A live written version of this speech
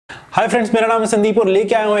Hi friends, मेरा नाम है संदीप और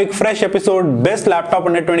लेके आया हूँ एक fresh episode best laptop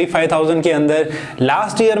under 25,000 के अंदर।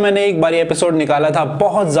 लास्ट ईयर मैंने एक बार एपिसोड निकाला था,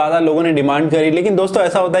 बहुत ज़्यादा लोगों ने डिमांड करी। लेकिन दोस्तों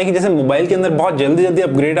ऐसा होता है कि जैसे मोबाइल के अंदर बहुत जल्दी जल्दी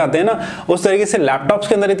अपग्रेड आते हैं ना, उस तरीके से लैपटॉप्स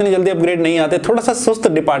के अंदर इतनी जल्दी अपग्रेड नहीं आते। थोड़ा सा सुस्त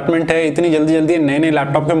डिपार्टमेंट है, इतनी जल्दी जल्दी नए नए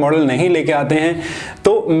लैपटॉप के मॉडल नहीं लेके आते हैं।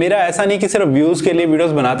 तो मेरा ऐसा नहीं कि सिर्फ व्यूज़ के लिए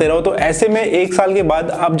वीडियोज़ बनाते रहो। तो ऐसे में एक साल के बाद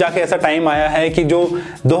अब जाके ऐसा टाइम आया है कि जो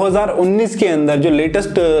 2019 के अंदर जो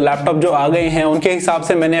लेटेस्ट लैपटॉप जो आ गए हैं उनके हिसाब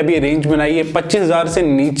से मैंने अभी रेंज बनाई है 25,000 से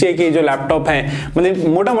नीचे के जो लैपटॉप हैं, मतलब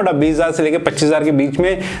मोटा मोटा 20,000 से लेकर 25,000 के बीच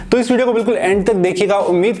में। तो इस वीडियो को बिल्कुल एंड तक देखिएगा।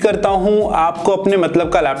 उम्मीद करता हूं आपको अपने मतलब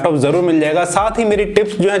का लैपटॉप जरूर मिल जाएगा। साथ ही मेरी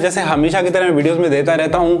टिप्स जो है, जैसे हमेशा की तरह मैं वीडियोस में देता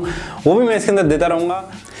रहता हूं, वो भी मैं इसके अंदर देता रहूंगा।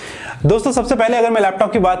 दोस्तों सबसे पहले अगर मैं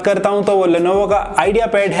लैपटॉप की बात करता हूं तो वो Lenovo का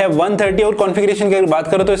Ideapad है 130। और कॉन्फ़िगरेशन की अगर बात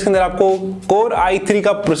करो तो इसके अंदर आपको Core i3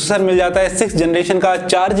 का प्रोसेसर मिल जाता है 6th जनरेशन का।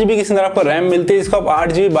 4GB की इसके अंदर आपको रैम मिलती है। इसको आप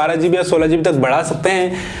 8GB 12GB या 16GB तक बढ़ा सकते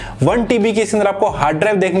हैं। 1TB की इसके अंदर आपको हार्ड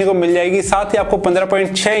ड्राइव देखने को मिल जाएगी। साथ ही आपको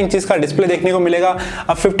 15.6 इंचेस का डिस्प्ले देखने को मिलेगा।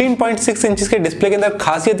 अब 15.6 इंचेस के डिस्प्ले के अंदर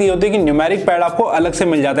खासियत ये होती है कि न्यूमेरिक पैड आपको अलग से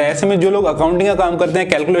मिल जाता है। ऐसे में जो लोग अकाउंटिंग का काम करते हैं,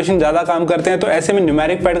 कैलकुलेशन ज्यादा काम करते हैं, तो ऐसे में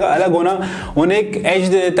न्यूमेरिक पैड का अलग होना उन्हें एक एज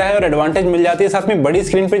दे देता है और एडवांटेज मिल जाती है। साथ में बड़ी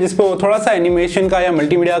स्क्रीन पे जिसपे थोड़ा सा एनिमेशन का या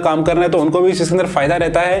मल्टीमीडिया का काम करना है तो उनको भी इसके अंदर फायदा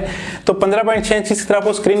रहता है। तो 15.6 इंच की तरह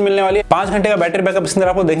आपको स्क्रीन मिलने वाली है। 5 घंटे का बैटरी बैकअप इसके अंदर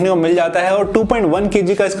आपको देखने को मिल जाता है। और 2.1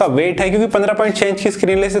 kg का इसका वेट है, क्योंकि 15.6 इंच की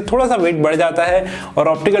स्क्रीन से थोड़ा सा वेट बढ़ जाता है। और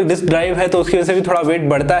ऑप्टिकल डिस्क ड्राइव है तो उसकी वजह से भी थोड़ा वेट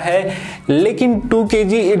बढ़ता है। लेकिन 2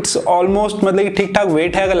 kg इट्स ऑलमोस्ट, मतलब ठीक ठाक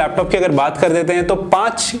वेट है। अगर लैपटॉप की अगर बात कर देते हैं तो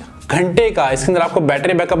 5 घंटे का इसके अंदर आपको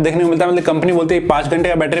बैटरी बैकअप देखने को मिलता है। मतलब कंपनी बोलती है 5 घंटे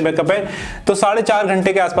का बैटरी बैकअप है, तो 4.5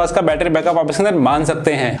 घंटे के आसपास का बैटरी बैकअप आप इसके अंदर मान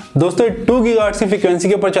सकते हैं। दोस्तों 2 गीगाहर्ट्ज की फ्रीक्वेंसी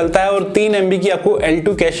के ऊपर चलता है और 3 MB की आपको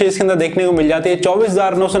L2 कैशे इसके अंदर देखने को मिल जाती है।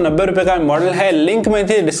 24,990 रुपए का मॉडल है। लिंक मैं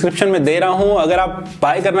डिस्क्रिप्शन में दे रहा हूं, अगर आप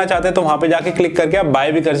बाय करना चाहते हैं तो वहां पे जाके क्लिक करके आप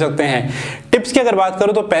बाय भी कर सकते हैं। टिप्स की अगर बात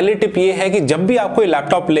करूं तो पहली टिप ये है कि जब भी आप कोई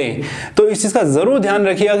लैपटॉप ले तो इस चीज का जरूर ध्यान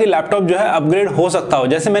रखिएगा कि लैपटॉप जो है अपग्रेड हो सकता हो।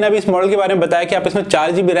 जैसे मैंने अभी इस मॉडल के बारे में बताया कि आप इसमें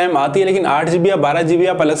 4GB रैम आती है, लेकिन 8GB या 12GB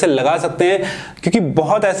आप अलग से लगा सकते हैं। क्योंकि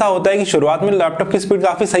बहुत ऐसा होता है कि शुरुआत में लैपटॉप की स्पीड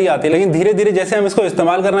काफी सही आती है, लेकिन धीरे धीरे जैसे हम इसको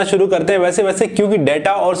इस्तेमाल करना शुरू करते हैं वैसे वैसे क्योंकि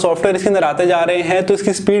डाटा और सॉफ्टवेयर इसके अंदर आते जा रहे हैं तो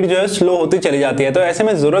इसकी स्पीड जो है स्लो होती चली जाती है। तो ऐसे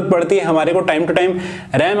में जरूरत पड़ती है हमारे को time to time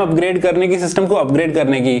RAM upgrade करने की, सिस्टम को अपग्रेड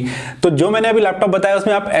करने की। तो जो मैंने अभी लैपटॉप बताया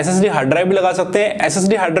उसमें आप SSD हार्ड ड्राइव भी लगा सकते हैं।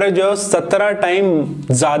 SSD हार्ड ड्राइव जो है 17 टाइम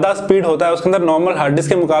ज्यादा स्पीड होता है उसके अंदर नॉर्मल हार्ड डिस्क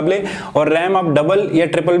के मुकाबले। और रैम आप डबल या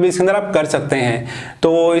ट्रिपल भी इसके अंदर आप कर सकते हैं।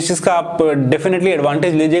 तो इस चीज का आप डेफिनेटली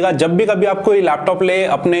एडवांटेज लीजिएगा। जब भी कभी आप कोई लैपटॉप ले,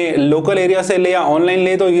 अपने लोकल एरिया से ले या ऑनलाइन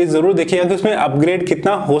ले, तो ये जरूर देखिएगा कि उसमें अपग्रेड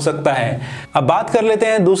कितना हो सकता है। अब बात कर लेते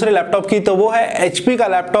हैं दूसरे लैपटॉप की, तो वो है HP का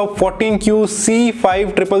लैपटॉप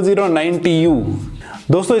 14QC5009TU।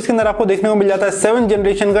 दोस्तों इसके अंदर आपको देखने को मिल जाता है 7th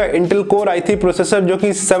जनरेशन का इंटेल कोर i3 प्रोसेसर, जो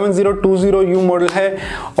कि 7020U मॉडल है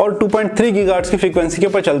और 2.3 गीगाहर्ट्ज की फ्रीक्वेंसी के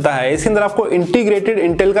ऊपर चलता है। इसके अंदर आपको इंटीग्रेटेड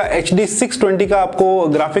इंटेल का HD 620 का आपको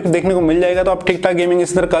ग्राफिक देखने को मिल जाएगा। तो आप ठीक ठाक गेमिंग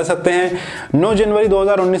इस तरह कर सकते हैं। 9 जनवरी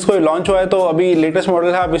 2019 को लॉन्च हुआ है, तो अभी लेटेस्ट मॉडल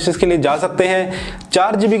है, आप इसके लिए जा सकते हैं।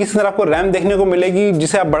 4GB की इसके अंदर आपको रैम देखने को मिलेगी,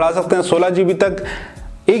 जिसे आप बढ़ा सकते हैं 16GB तक।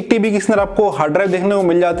 1TB की इसके अंदर आपको हार्ड ड्राइव देखने को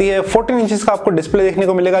मिल जाती है। 14 इंचेस का आपको डिस्प्ले देखने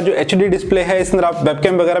को मिलेगा, जो HD डिस्प्ले है। इसके अंदर आप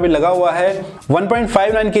वेबकैम वगैरह भी लगा हुआ है।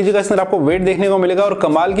 1.59 kg का इसके अंदर आपको वेट देखने को मिलेगा। और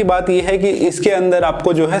कमाल की बात यह है कि इसके अंदर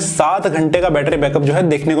आपको जो है 7 घंटे का बैटरी बैकअप जो है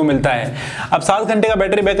देखने को मिलता है। अब 7 घंटे का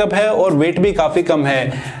बैटरी बैकअप है और वेट भी काफी कम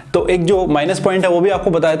है। तो एक जो माइनस पॉइंट है वो भी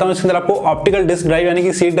आपको बताता हूँ, इसके अंदर आपको ऑप्टिकल डिस्क ड्राइव यानी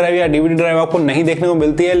कि सी ड्राइव या DVD ड्राइव आपको नहीं देखने को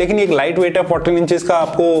मिलती है। लेकिन एक लाइट वेट है 14 इंचेस का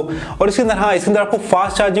आपको। और इसके अंदर इसके अंदर आपको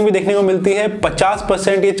फास्ट चार्जिंग भी देखने को मिलती है।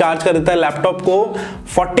 50% ये चार्ज कर देता है लैपटॉप को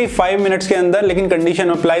 45 मिनट्स के अंदर। लेकिन कंडीशन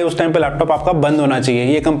अप्लाई, उस टाइम पे लैपटॉप आपका बंद होना चाहिए।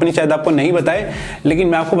 ये कंपनी शायद आपको नहीं बताए, लेकिन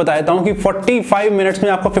मैं आपको बताता हूँ कि 45 मिनट्स में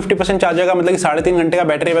आपको 50% चार्ज आएगा, मतलब कि 3.5 घंटे का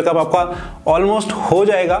बैटरी बैकअप आपका ऑलमोस्ट हो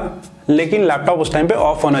जाएगा। लेकिन लैपटॉप उस टाइम पे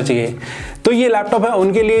ऑफ होना चाहिए। तो ये लैपटॉप है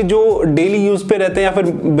उनके लिए जो डेली यूज पे रहते हैं या फिर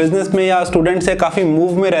बिजनेस में या स्टूडेंट्स है, काफी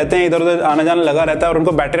मूव में रहते हैं, इधर उधर आना जाना लगा रहता है और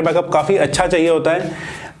उनको बैटरी बैकअप काफी अच्छा चाहिए होता है।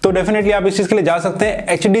 तो डेफिनेटली आप इस चीज के लिए जा सकते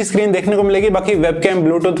हैं। HD स्क्रीन देखने को मिलेगी, बाकी वेबकैम,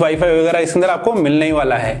 ब्लूटूथ, वाईफाई वगैरह इसके अंदर आपको मिलने ही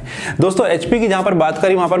वाला है। दोस्तों HP की जहां पर बात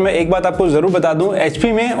करी वहां पर मैं एक बात आपको जरूर बता दूं, HP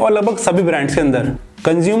में और लगभग सभी ब्रांड्स के अंदर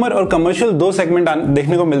कंज्यूमर और कमर्शियल 2 सेगमेंट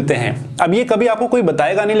देखने को मिलते हैं। अब ये कभी आपको कोई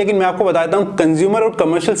बताएगा नहीं, लेकिन मैं आपको बताता हूँ कंज्यूमर और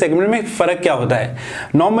कमर्शियल सेगमेंट में फर्क क्या होता है।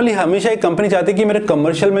 नॉर्मली हमेशा एक कंपनी चाहती है कि मेरे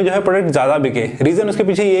कमर्शियल में जो है प्रोडक्ट ज्यादा बिके। रीजन उसके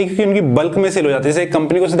पीछे ये है कि उनकी बल्क में सेल हो जाती है। जैसे एक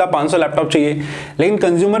कंपनी को सीधा 500 लैपटॉप चाहिए, लेकिन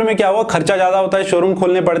कंज्यूमर में क्या हुआ, खर्चा ज्यादा होता है, शोरूम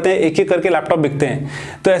खोलने पड़ते हैं, एक एक करके लैपटॉप बिकते हैं।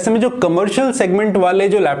 तो ऐसे में जो कमर्शियल सेगमेंट वाले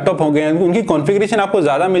जो लैपटॉप हो गए उनकी कॉन्फ़िगरेशन आपको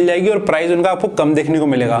ज्यादा मिल जाएगी और प्राइस उनका आपको कम देखने को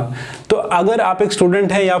मिलेगा। तो अगर आप एक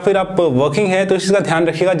स्टूडेंट है या फिर आप वर्किंग है तो इस चीज का ध्यान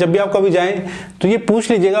रखिएगा, जब भी आप कभी जाएं तो ये पूछ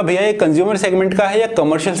लीजिएगा भैया ये कंज्यूमर सेगमेंट का है या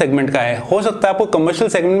कमर्शियल सेगमेंट का है। हो सकता है आपको कमर्शियल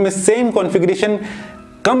सेगमेंट में सेम कॉन्फ़िगरेशन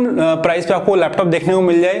कम प्राइस पे आपको लैपटॉप देखने को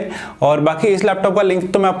मिल जाए। और बाकी इस लैपटॉप का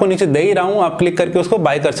लिंक तो मैं आपको नीचे दे ही रहा हूँ, आप क्लिक करके उसको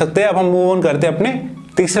बाय कर सकते हैं। अब हम मूव ऑन करते हैं अपने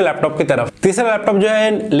तीसरे लैपटॉप की तरफ। तीसरा लैपटॉप जो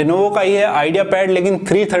है लेनोवो का ही है, आइडियापैड, लेकिन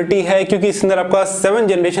 330 है क्योंकि इसके अंदर आपका 7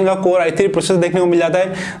 जनरेशन का कोर i3 प्रोसेसर देखने को मिल जाता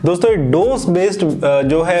है। दोस्तों ये डोस बेस्ड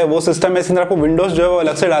जो है वो सिस्टम है, इसके अंदर आपको विंडोज जो है वो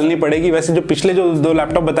अलग से डालनी पड़ेगी। वैसे जो पिछले जो 2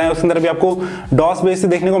 लैपटॉप बताए उसके अंदर भी आपको डॉस बेस्ड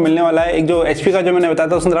देखने को मिलने वाला है। एक जो HP का जो मैंने बताया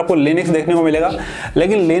था उसके अंदर आपको लिनक्स देखने को मिलेगा,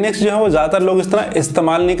 लेकिन लिनक्स जो है वो ज्यादातर लोग इस तरह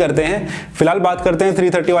इस्तेमाल नहीं करते हैं। फिलहाल बात करते हैं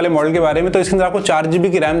 330 वाले मॉडल के बारे में। तो इसके अंदर आपको 4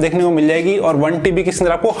 GB की रैम देखने को मिल जाएगी और 1 TB के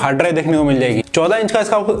अंदर आपको हार्ड ड्राइव देखने को मिल जाएगी। 14 इंच का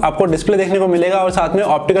इसका आपको डिस्प्ले देखने को मिलेगा और साथ में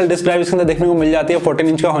ऑप्टिकल डिस्क ड्राइव इसके अंदर देखने को मिल जाती है 14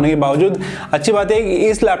 इंच का होने के बावजूद। अच्छी बात है कि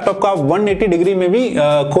इस लैपटॉप का 180 डिग्री में भी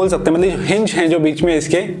खोल सकते हैं, मतलब हिंज है जो बीच में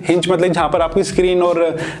इसके, हिंज मतलब जहां पर आपकी स्क्रीन और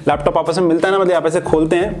लैपटॉप आपस में मिलता है ना, मतलब आप ऐसे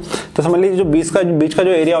खोलते हैं तो समझ लीजिए जो बीच का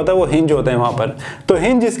जो एरिया होता है वो हिंज होता है वहां पर। तो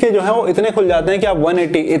हिंज इसके जो है वो इतने खुल जाते हैं कि आप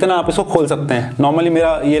 180 इतना आप इसको खोल सकते हैं। नॉर्मली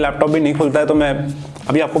मेरा ये लैपटॉप भी नहीं खुलता है तो मैं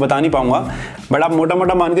अभी आपको बता नहीं पाऊंगा, बट आप मोटा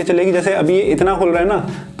मोटा मान के चलेगी जैसे अभी ये इतना खुल रहा है ना,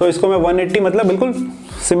 तो इसको मैं 180 मतलब बिल्कुल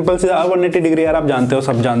सिंपल से 180 डिग्री, यार आप जानते हो,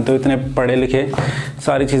 सब जानते हो, इतने पढ़े लिखे,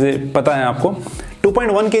 सारी चीज़ें पता है आपको।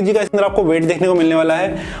 2.1 kg का इसके अंदर आपको वेट देखने को मिलने वाला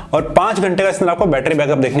है और 5 घंटे का इसके अंदर आपको बैटरी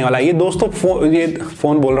बैकअप देखने वाला है। ये दोस्तों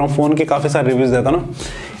फोन बोल रहा हूँ, फोन के काफ़ी सारे रिव्यूज़ देता ना।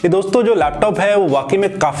 ये दोस्तों जो लैपटॉप है वो वाकई में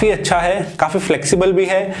काफ़ी अच्छा है, काफ़ी फ्लेक्सिबल भी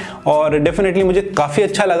है और डेफिनेटली मुझे काफ़ी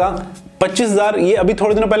अच्छा लगा। 25,000, ये अभी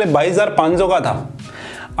थोड़े दिनों पहले 22,500 का था,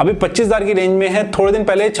 अभी 25,000 की रेंज में है, थोड़े दिन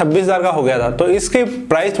पहले 26,000 का हो गया था। तो इसके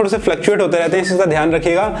प्राइस थोड़े से फ्लक्चुएट होते रहते हैं, इसका ध्यान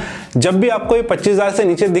रखिएगा। जब भी आपको ये 25,000 से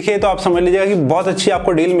नीचे दिखे तो आप समझ लीजिएगा कि बहुत अच्छी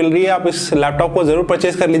आपको डील मिल रही है, आप इस लैपटॉप को जरूर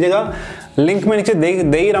परचेज कर लीजिएगा। लिंक में नीचे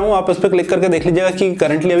दे ही रहा हूँ, आप उस पर क्लिक करके देख लीजिएगा कि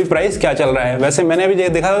करंटली अभी प्राइस क्या चल रहा है। वैसे मैंने अभी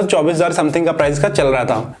देखा था 24,000 समथिंग का प्राइस का चल रहा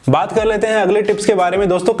था। बात कर लेते हैं अगले टिप्स के बारे में।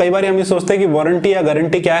 दोस्तों कई बार हम ये सोचते हैं कि वारंटी या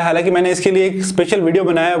गारंटी क्या है, हालांकि मैंने इसके लिए एक स्पेशल वीडियो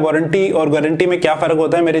बनाया है, वारंटी और गारंटी में क्या फर्क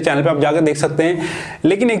होता है, मेरे चैनल पे आप जाकर देख सकते हैं।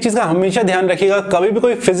 लेकिन एक चीज का हमेशा ध्यान रखिएगा, कभी भी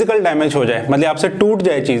कोई फिजिकल डैमेज हो जाए, मतलब आपसे टूट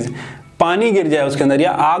जाए चीज, पानी गिर जाए उसके अंदर या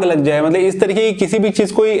आग लग जाए, मतलब इस तरीके की किसी भी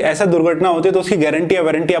चीज कोई ऐसा दुर्घटना होती है तो उसकी गारंटी या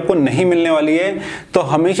वारंटी आपको नहीं मिलने वाली है। तो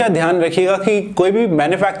हमेशा ध्यान रखिएगा कि कोई भी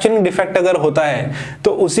मैन्युफैक्चरिंग डिफेक्ट अगर होता है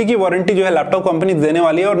तो उसी की वारंटी जो है लैपटॉप कंपनी देने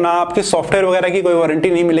वाली है और ना आपके सॉफ्टवेयर वगैरह की कोई वारंटी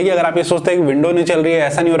नहीं मिलेगी। अगर आप ये सोचते हैं कि विंडो नहीं चल रही है,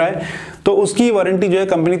 ऐसा नहीं हो रहा है, तो उसकी वारंटी जो है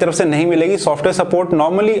कंपनी तरफ से नहीं मिलेगी। सॉफ्टवेयर सपोर्ट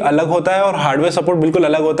नॉर्मली अलग होता है और हार्डवेयर सपोर्ट बिल्कुल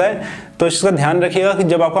अलग होता है। तो इसका ध्यान रखिएगा कि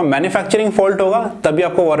जब आपका मैन्युफैक्चरिंग फॉल्ट होगा तभी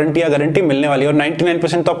आपको वारंटी या गारंटी मिलने वाली है और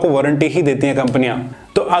 99% तो आपको वारंटी ही देती है कंपनियां।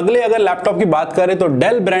 तो अगले अगर लैपटॉप की बात करें तो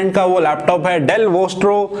डेल ब्रांड का वो लैपटॉप है डेल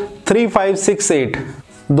वोस्ट्रो 3568।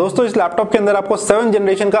 दोस्तों इस लैपटॉप के अंदर आपको 7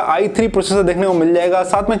 जनरेशन का i3 प्रोसेसर देखने को मिल जाएगा,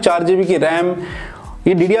 साथ में 4 GB की रैम,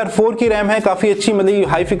 ये DDR4 की रैम है, काफी अच्छी, मतलब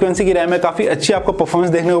हाई फ्रीक्वेंसी की रैम है, काफी अच्छी आपको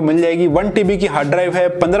परफॉर्मेंस देखने को मिल जाएगी। 1 TB की हार्ड ड्राइव है,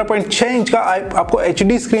 15.6 इंच का आपको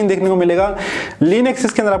HD स्क्रीन देखने को मिलेगा, लिनक्स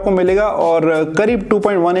इसके अंदर आपको मिलेगा और करीब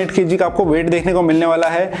 2.18 kg का आपको वेट देखने को मिलने वाला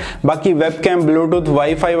है। बाकी वेबकैम, ब्लूटूथ,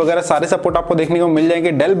 वाईफाई वगैरह सारे सपोर्ट आपको देखने को मिल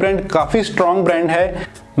जाएंगे। डेल ब्रांड काफी स्ट्रॉन्ग ब्रांड है,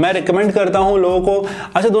 मैं रिकमेंड करता हूं लोगों को।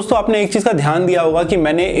 अच्छा दोस्तों आपने एक चीज का ध्यान दिया होगा कि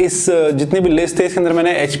मैंने इस जितने भी लिस्ट थे इसके अंदर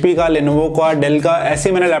मैंने HP का, लेनोवो का, डेल का,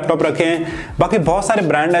 ऐसे मैंने लैपटॉप रखे हैं। बाकी बहुत सारे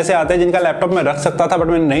ब्रांड ऐसे आते हैं जिनका लैपटॉप मैं रख सकता था बट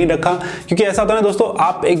मैंने नहीं रखा, क्योंकि ऐसा होता है ना दोस्तों,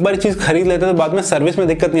 आप एक बार चीज खरीद लेते हैं तो बाद में सर्विस में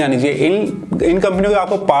दिक्कत नहीं आनी चाहिए। इन कंपनियों के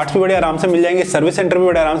आपको पार्ट्स भी बड़े आराम से मिल जाएंगे, सर्विस सेंटर भी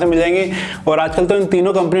बड़े आराम से मिल जाएंगे और आजकल तो इन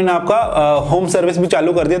तीनों कंपनी ने आपका होम सर्विस भी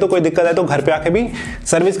चालू कर दिया, तो कोई दिक्कत है तो घर पे आके भी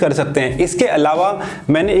सर्विस कर सकते हैं। इसके अलावा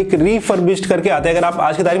मैंने एक रीफर्बिश्ड करके आता है, अगर आप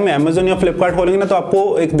आज की तारीख में अमेजन या फ्लिपकार्ट खोलेंगे ना तो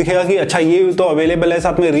आपको एक दिखेगा कि अच्छा ये तो अवेलेबल है,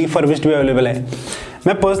 साथ में रीफर्बिश्ड भी अवेलेबल है।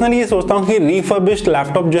 मैं पर्सनली ये सोचता हूँ कि रीफर्बिश्ड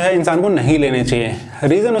लैपटॉप जो है इंसान को नहीं लेने चाहिए।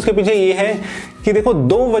 रीजन उसके पीछे ये है कि देखो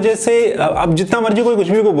 2 वजह से, अब जितना मर्जी कोई कुछ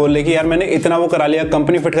भी को बोल ले कि यार मैंने इतना वो करा लिया,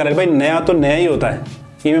 कंपनी फिट करा लिया, भाई नया तो नया ही होता है,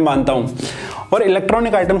 ये मैं मानता हूँ। और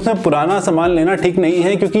इलेक्ट्रॉनिक आइटम्स में पुराना सामान लेना ठीक नहीं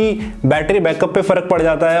है क्योंकि बैटरी बैकअप पे फर्क पड़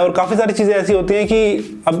जाता है और काफ़ी सारी चीज़ें ऐसी होती हैं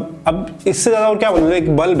कि अब इससे ज़्यादा और क्या बोलूँ,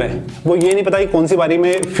 एक बल्ब है वो ये नहीं पता कि कौन सी बारी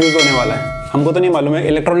में फ्यूज़ होने वाला है, हमको तो नहीं मालूम है,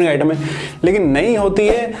 इलेक्ट्रॉनिक आइटम है, लेकिन नहीं होती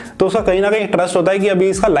है तो उसका कहीं ना कहीं ट्रस्ट होता है कि अभी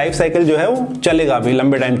इसका लाइफ साइकिल जो है वो चलेगा अभी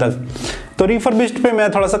लंबे टाइम तक। तो रिफर्बिश्ड पे मैं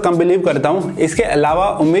थोड़ा सा कम बिलीव करता हूँ। इसके अलावा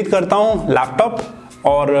उम्मीद करता हूँ लैपटॉप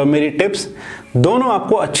और मेरी टिप्स दोनों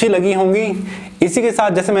आपको अच्छी लगी होंगी। इसी के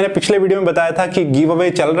साथ जैसे मैंने पिछले वीडियो में बताया था कि गिव अवे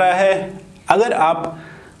चल रहा है, अगर आप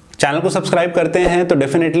चैनल को सब्सक्राइब करते हैं तो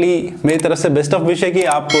डेफिनेटली मेरी तरफ से बेस्ट ऑफ विश है कि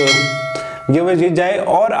आप गिव अवे जीत जाए।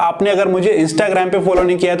 और आपने अगर मुझे इंस्टाग्राम पे फॉलो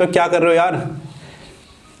नहीं किया है तो क्या कर रहे हो यार,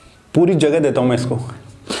 पूरी जगह देता हूं मैं इसको,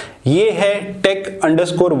 ये है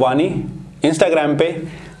tech_Vani इंस्टाग्राम पे,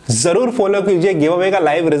 जरूर फॉलो कीजिए, गिव अवे का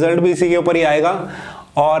लाइव रिजल्ट भी इसी के ऊपर ही आएगा।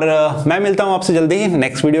 और मैं मिलता हूं आपसे जल्दी ही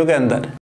नेक्स्ट वीडियो के अंदर।